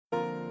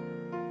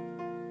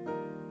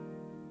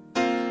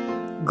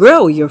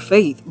Grow your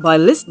faith by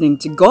listening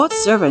to God's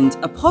servant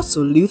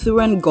Apostle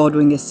Lutheran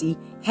Godwin Yesi,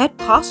 head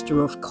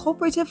pastor of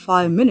Cooperative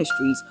Fire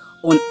Ministries,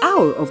 on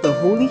Hour of the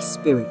Holy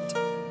Spirit.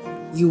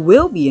 You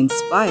will be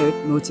inspired,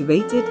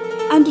 motivated,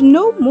 and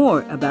know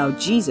more about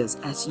Jesus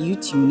as you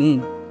tune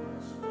in.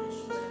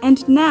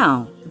 And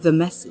now, the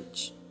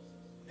message.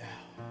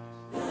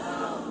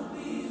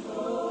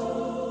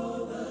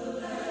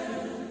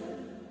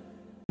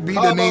 Be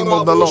the name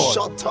of the Lord.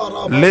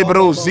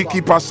 Lebro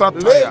Ziki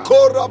Pasataya.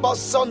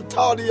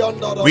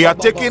 We are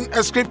taking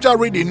a scripture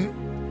reading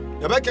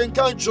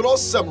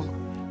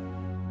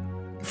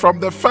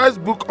from the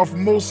first book of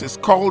Moses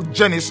called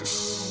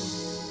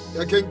Genesis.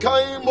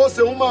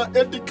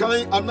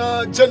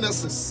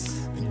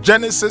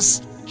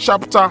 Genesis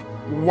chapter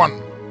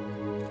 1.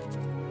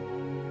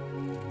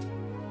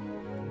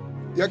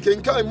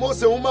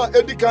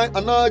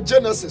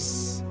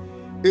 Genesis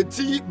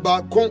eti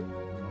bakon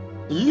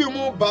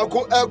yimu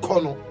bako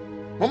ekono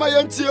mama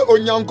yentie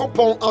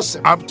onyankopon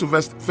asem up to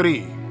verse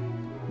 3.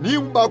 Ni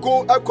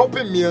bako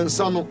ekope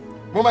miensa no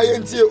mama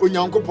yentie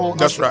onyankopon.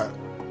 That's right.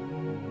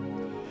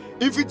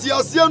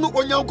 Ifitiasia no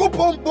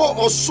onyankopon bo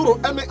osoro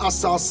ene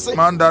asase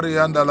mandari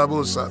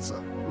andalabo sasa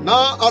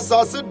na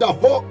asase da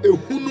ho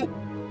ehunu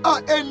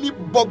a eni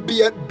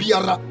bobie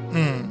biara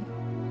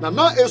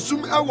na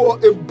esum ewo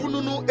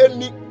ebunu no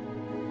eni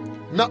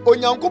na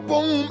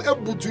onyankopon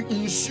ebutu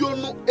insuo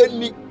no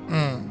eni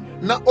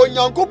na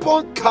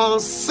onyankopon kan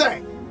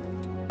se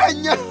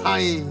enye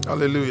han.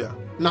 Hallelujah.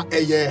 Na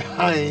eye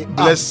han.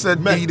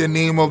 Blessed be the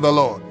name of the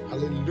Lord.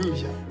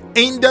 Hallelujah.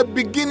 In the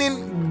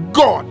beginning,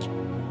 God.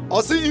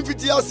 Osi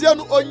infitiasia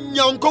no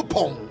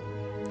onyankopon.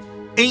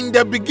 In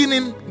the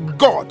beginning,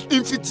 God.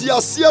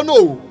 Infitiasia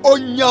no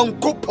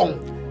onyankopon.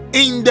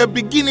 In the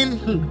beginning,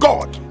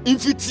 God.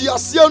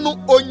 Infitiasia no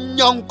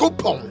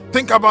onyankopon.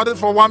 Think about it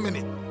for 1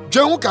 minute.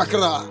 Jehu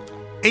kakra.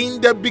 In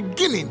the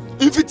beginning,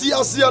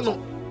 infitiasia no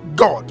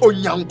God.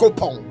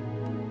 Onyankopon.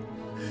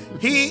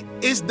 He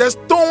is the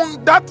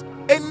stone that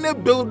any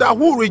builder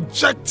who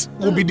rejects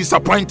will be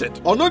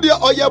disappointed. Ono dia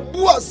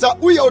oyebua sa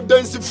uye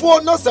odensifo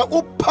na sa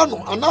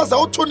upano anasa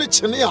otone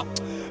chenea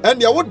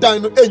and ya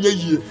wodan no enye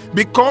yie,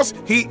 because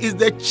he is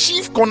the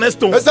chief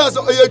cornerstone. Esa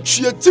so oye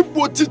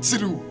chietibo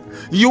titiru.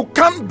 You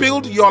can't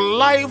build your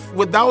life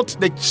without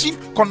the chief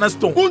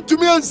cornerstone. So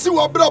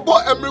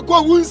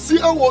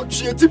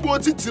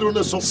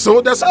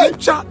the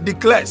scripture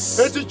declares,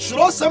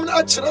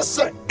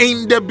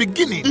 in the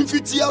beginning, God.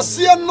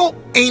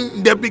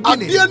 In the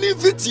beginning,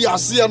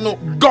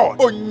 God.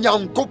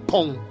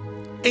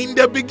 In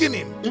the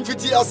beginning,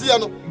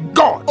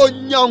 God.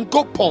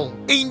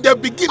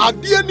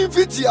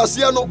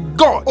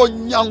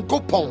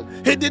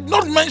 He did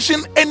not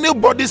mention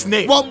anybody's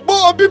name.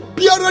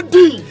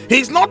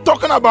 He's not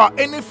talking about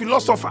any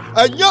philosopher.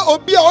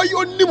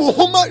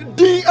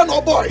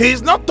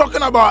 He's not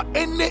talking about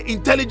any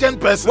intelligent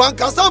person.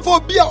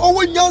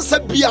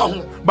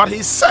 But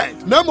he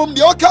said, in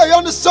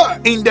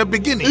the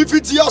beginning,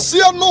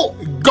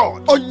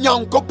 God.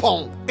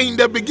 In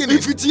the beginning,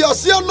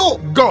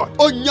 God.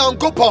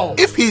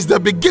 If he's the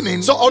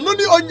beginning,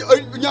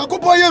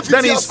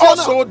 then he's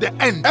also the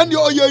end.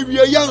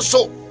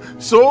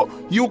 So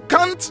you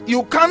can't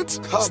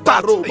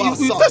start.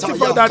 You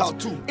testify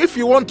that if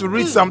you want to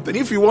read something,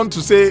 if you want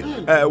to say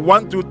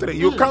 1, 2, 3,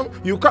 you can't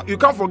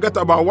forget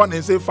about 1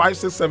 and say 5,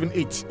 6, 7,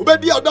 8. Say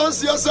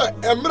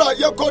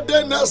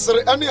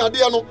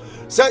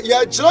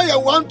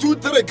 1, 2,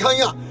 3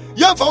 kanya.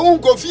 Ya fa won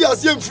go fi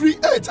as free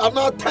 8 and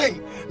not 10.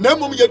 Na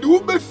mum ye de wo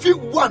be fi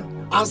 1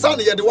 ansa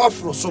na ye de wa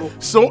fro soro.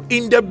 So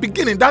in the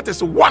beginning, that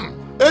is 1.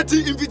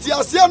 Hallelujah.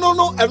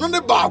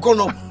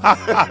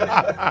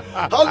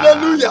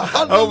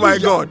 Hallelujah. Oh my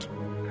God.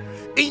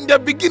 In the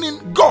beginning,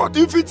 God.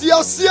 In the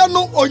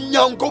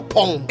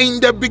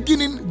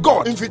beginning,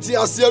 God.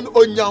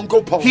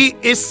 He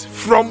is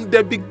from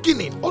the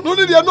beginning.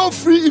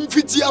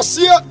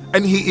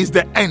 And he is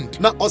the end.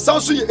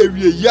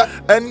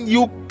 And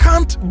you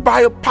can't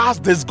bypass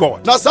this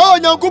God.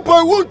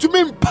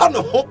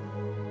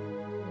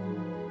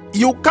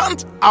 You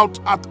can't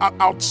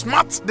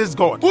outsmart this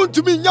God.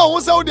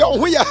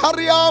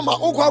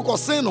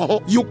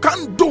 You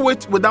can't do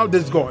it without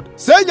this God.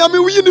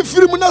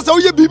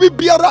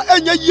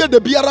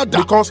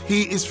 Because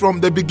he is from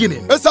the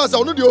beginning and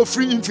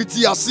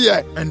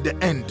the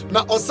end.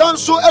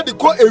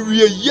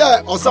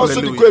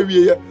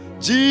 Hallelujah.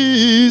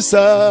 Jesus,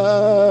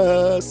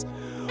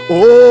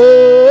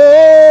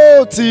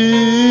 oh,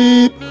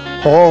 deep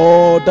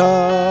order.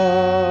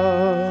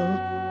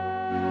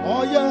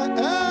 Oh, yeah.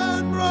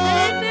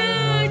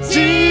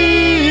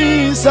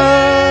 Jesus,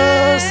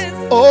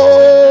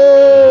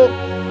 oh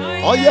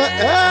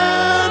yeah,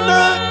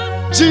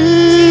 and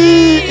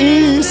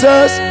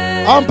Jesus,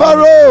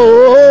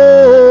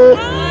 Amparo,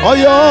 oh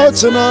yeah,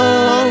 so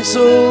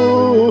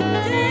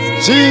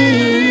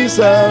Jesus,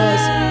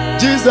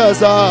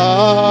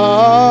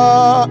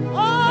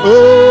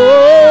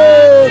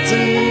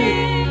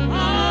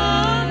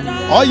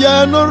 oh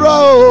yeah, no,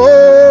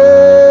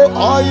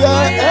 oh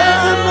yeah,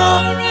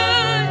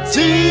 and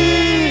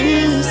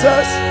Jesus.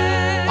 Jesus,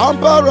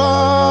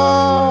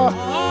 Ampara.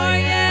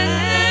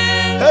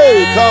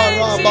 Hey,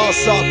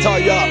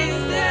 Karabasataya.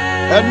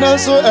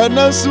 Enaso.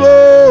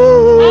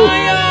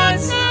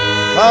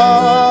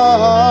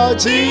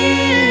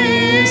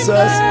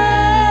 Jesus,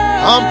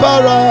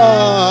 Ampara.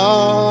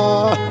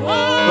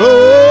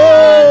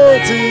 Oh,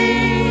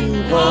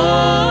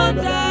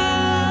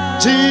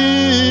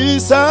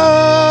 Jesus.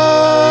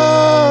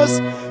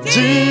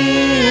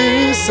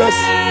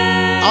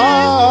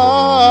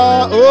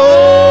 Ah, oh,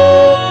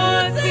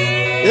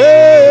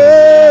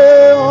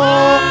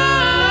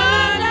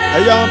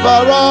 yeah,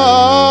 Ampara.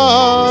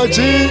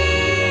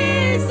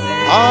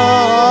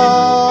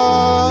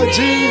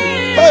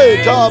 Hey,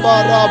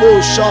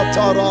 Kabarabo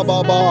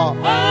Shatarababa.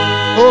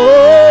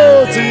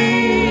 Oh,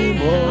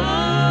 Timo.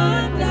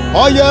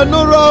 Oh, yeah,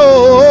 Nura.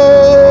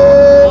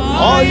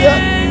 Oh, yeah.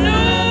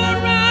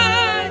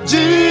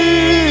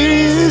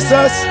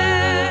 Jesus.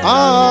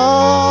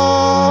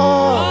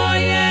 Ah.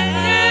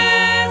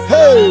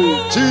 Hey,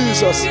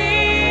 Jesus.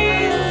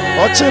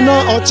 Ochina.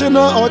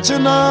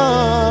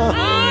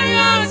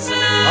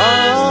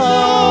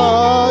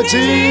 Ah,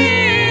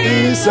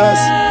 Jesus.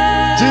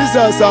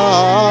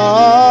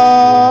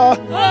 Ah.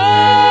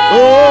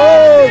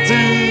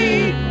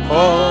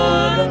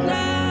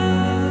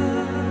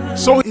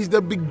 So is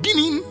the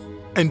beginning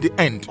and the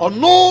end. Oh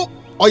no,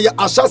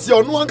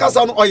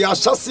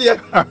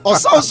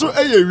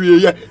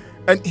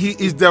 and he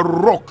is the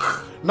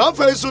rock.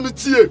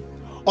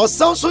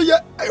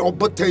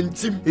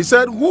 He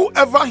said,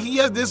 whoever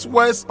hears these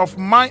words of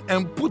mine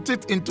and put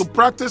it into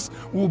practice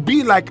will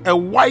be like a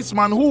wise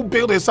man who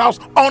built his house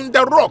on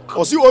the rock.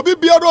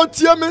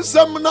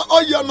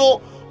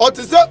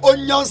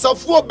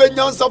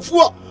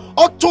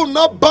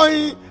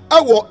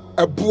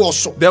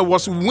 There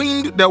was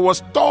wind, there was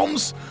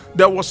storms,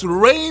 there was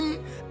rain,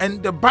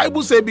 and the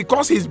Bible says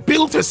because he's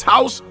built his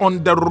house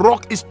on the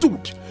rock, it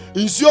stood.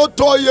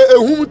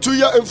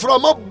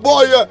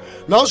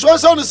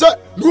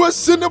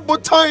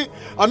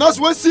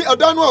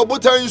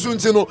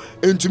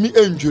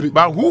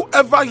 But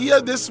whoever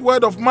hears this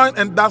word of mine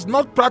and does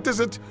not practice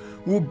it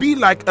will be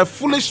like a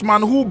foolish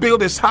man who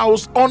built his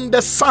house on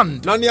the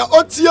sand. And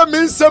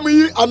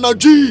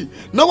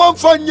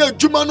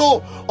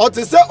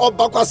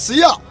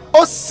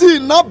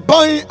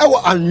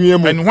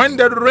when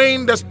the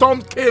rain, the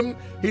storm came,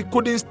 he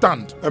couldn't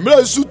stand.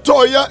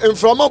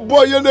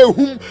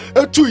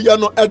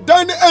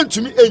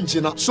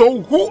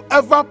 So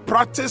whoever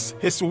practices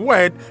his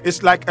word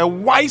is like a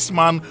wise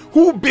man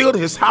who built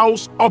his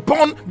house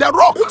upon the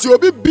rock.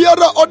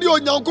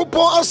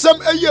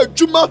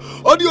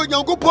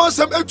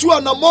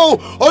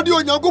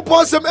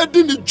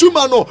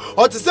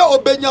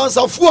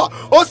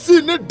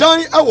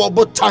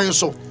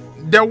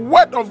 The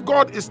word of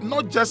God is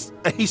not just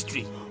a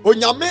history. The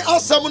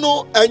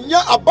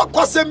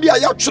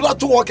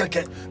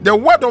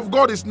word of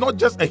God is not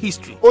just a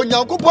history. It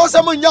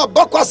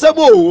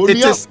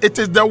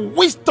is the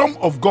wisdom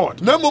of God.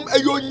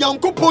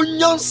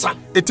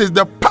 It is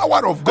the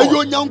power of God.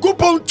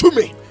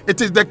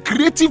 It is the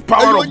creative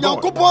power of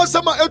God. That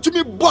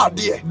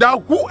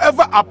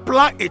whoever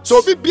apply it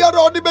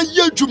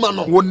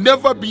will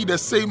never be the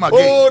same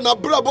again.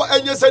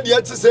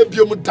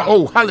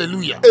 Oh,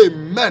 hallelujah.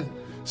 Amen.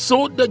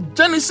 So the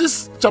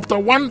Genesis chapter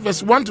 1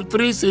 verse 1 to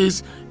 3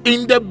 says,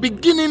 in the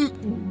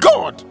beginning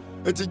God.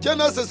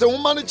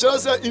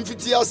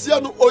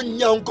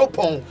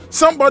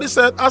 Somebody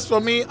said, as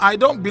for me, I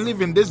don't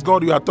believe in this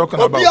God you are talking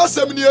about.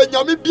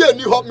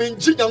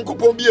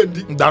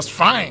 That's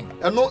fine.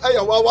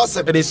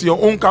 It is your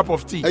own cup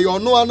of tea.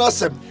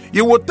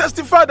 You will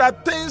testify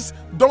that things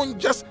don't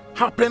just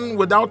happen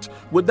without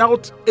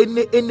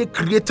any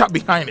creator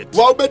behind it.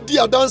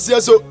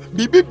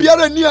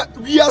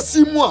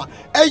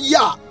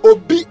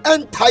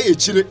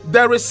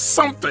 There is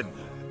something.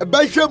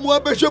 God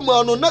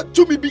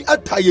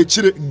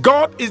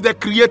is the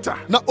creator.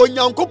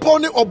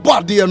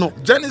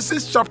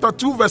 Genesis chapter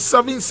 2 verse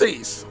 7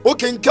 says, the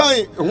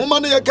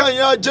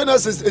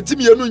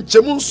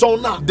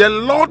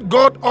Lord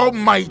God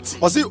Almighty,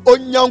 the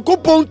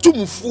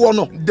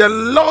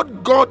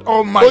Lord God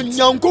Almighty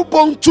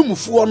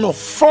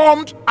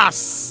formed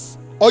us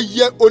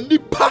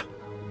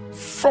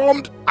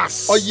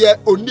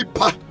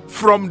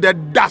from the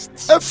dust.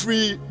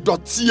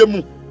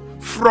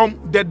 From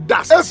the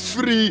dust.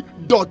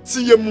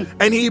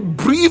 And he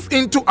breathed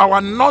into our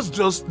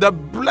nostrils the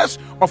breath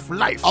of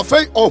life.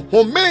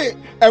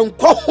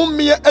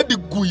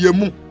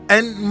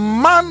 And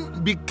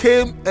man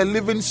became a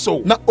living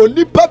soul.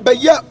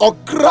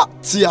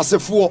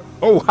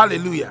 Oh,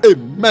 hallelujah.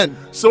 Amen.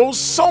 So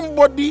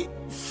somebody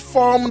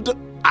formed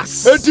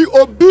us.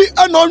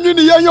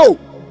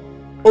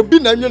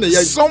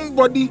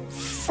 Somebody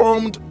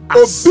formed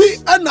us.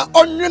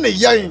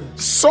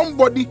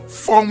 Somebody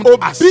formed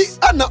us.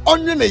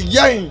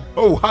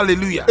 Oh,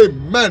 hallelujah.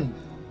 Amen.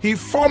 He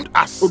formed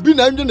us.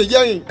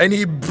 And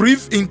he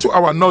breathed into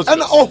our nostrils.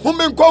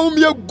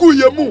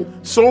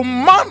 So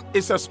man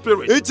is a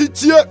spirit.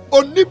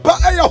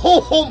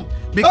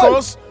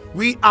 Because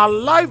We are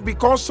alive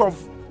because of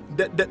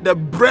the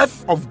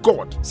breath of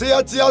God.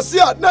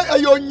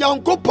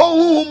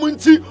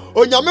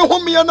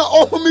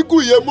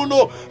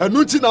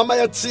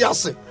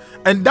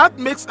 And that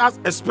makes us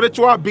a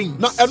spiritual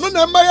being.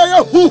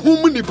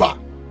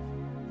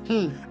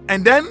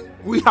 And then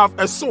we have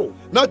a soul.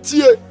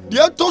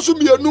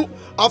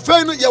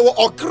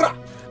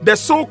 The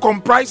soul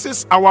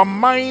comprises our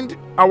mind,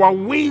 our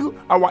will,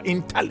 our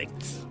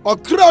intellect.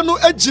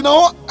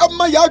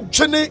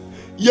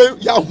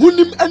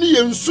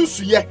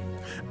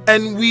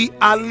 And we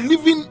are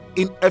living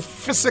in a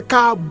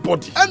physical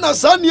body.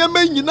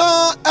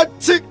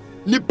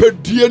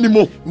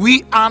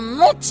 We are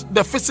not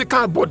the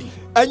physical body,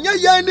 but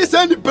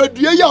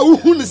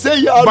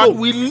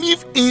we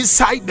live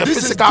inside the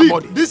physical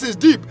body. This is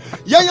deep.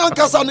 The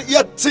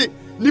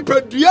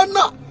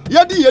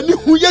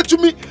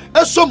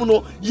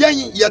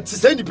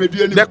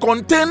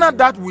container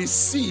that we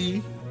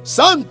see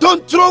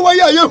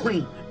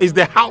is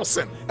the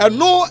housing.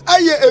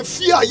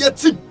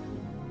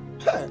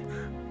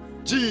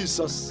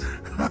 Jesus.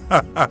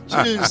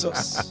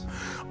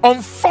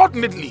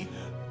 Unfortunately,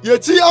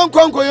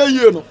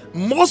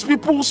 most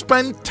people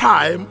spend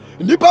time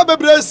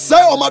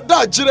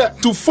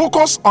to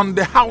focus on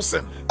the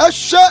housing,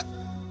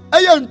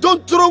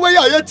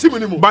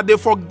 but they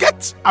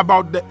forget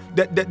about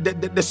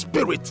the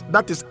spirit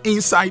that is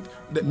inside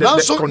the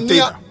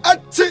container.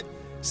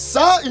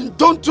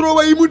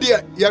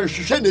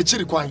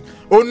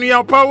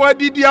 Onia power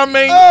did ya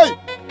main.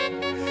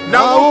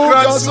 Now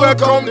Christ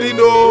welcome the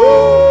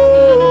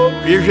door.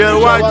 If you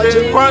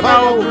watching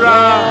now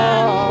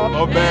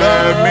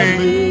obey me.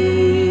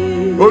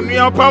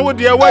 Onia power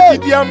dear what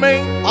did ya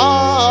main.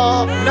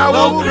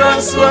 Now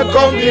Christ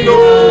welcome the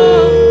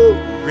door.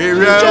 If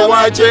you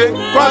watching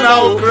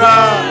now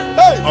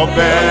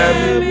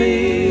obey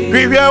me.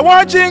 If you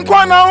watching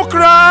now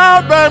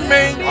obey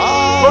me.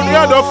 On the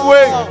other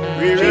way.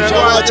 If you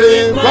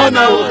watching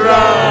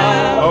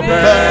now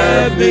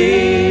obey me.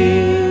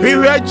 We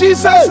were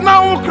Jesus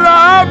now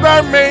cry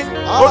by me.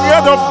 On the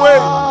other way.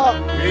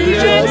 We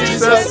were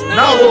Jesus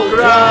now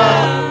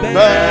cry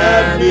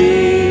by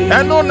me.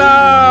 And on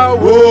now,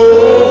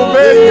 oh,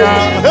 baby.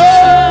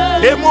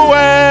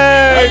 Emuwe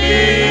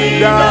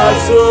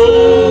Gidaso.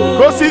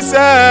 Cause he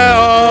said,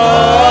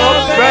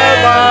 oh,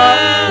 Bema,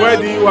 where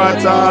the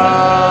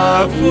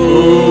water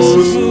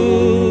flows.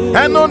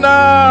 And on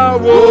now,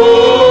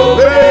 oh,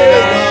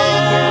 baby.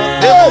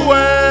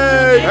 Emuwe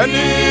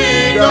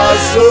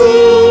Gidaso.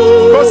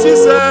 Cause he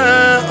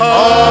said,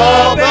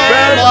 oh,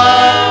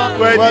 Bema,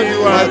 where the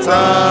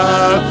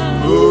water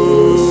flows.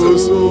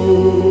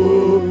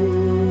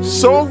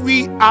 So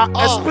we are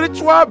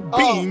spiritual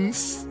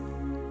beings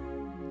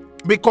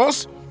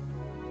because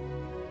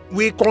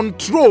we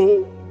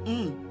control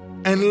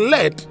and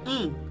led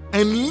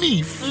and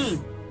live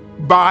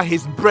by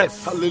his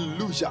breath.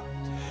 Hallelujah.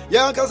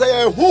 Yeah, because I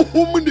am who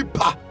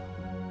nipa.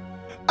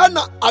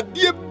 Ana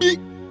adie bi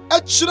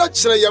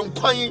echire yen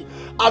kwan.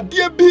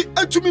 Adie bi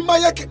etumi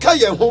maye keka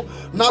yen ho.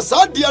 Na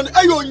sa adie no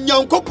ayo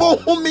nyankopon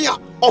home a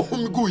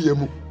ohumgu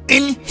yemu.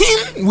 In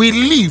him we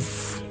live.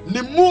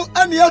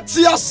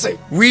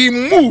 We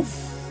move.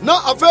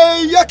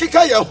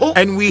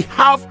 And we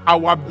have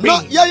our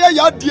being.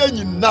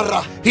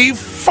 He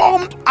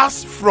formed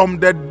us from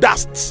the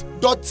dust.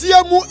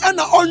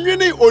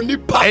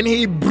 And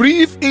he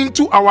breathed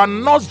into our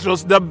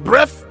nostrils the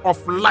breath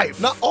of life.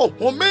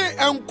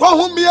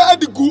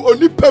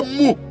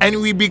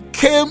 And we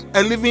became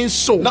a living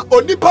soul.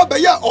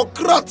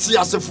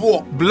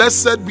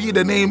 Blessed be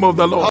the name of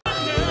the Lord.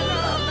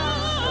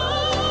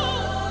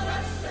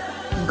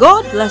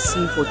 God bless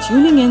you for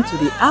tuning in to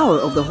the Hour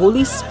of the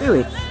Holy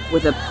Spirit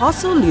with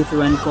Apostle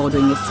Lutheran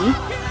Godwin Yesi.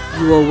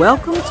 You are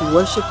welcome to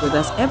worship with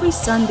us every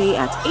Sunday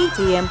at 8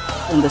 a.m.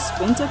 on the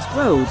Sprintex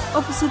Road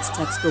opposite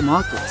Textile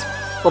Market.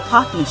 For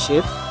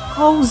partnership,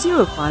 call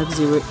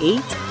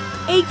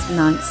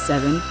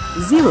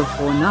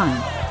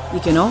 0508-897-049. You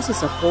can also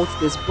support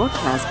this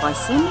broadcast by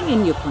sending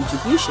in your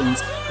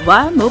contributions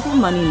via mobile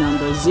money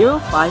number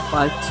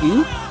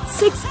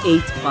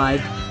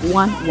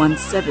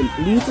 0552-685-117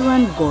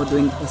 Lutheran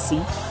Godwin SE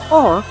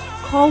or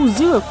call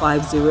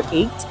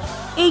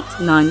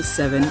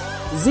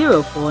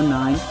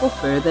 0508-897-049 for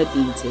further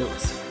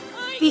details.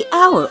 The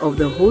Hour of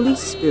the Holy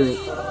Spirit.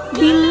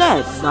 Be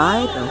led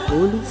by the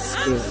Holy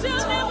Spirit.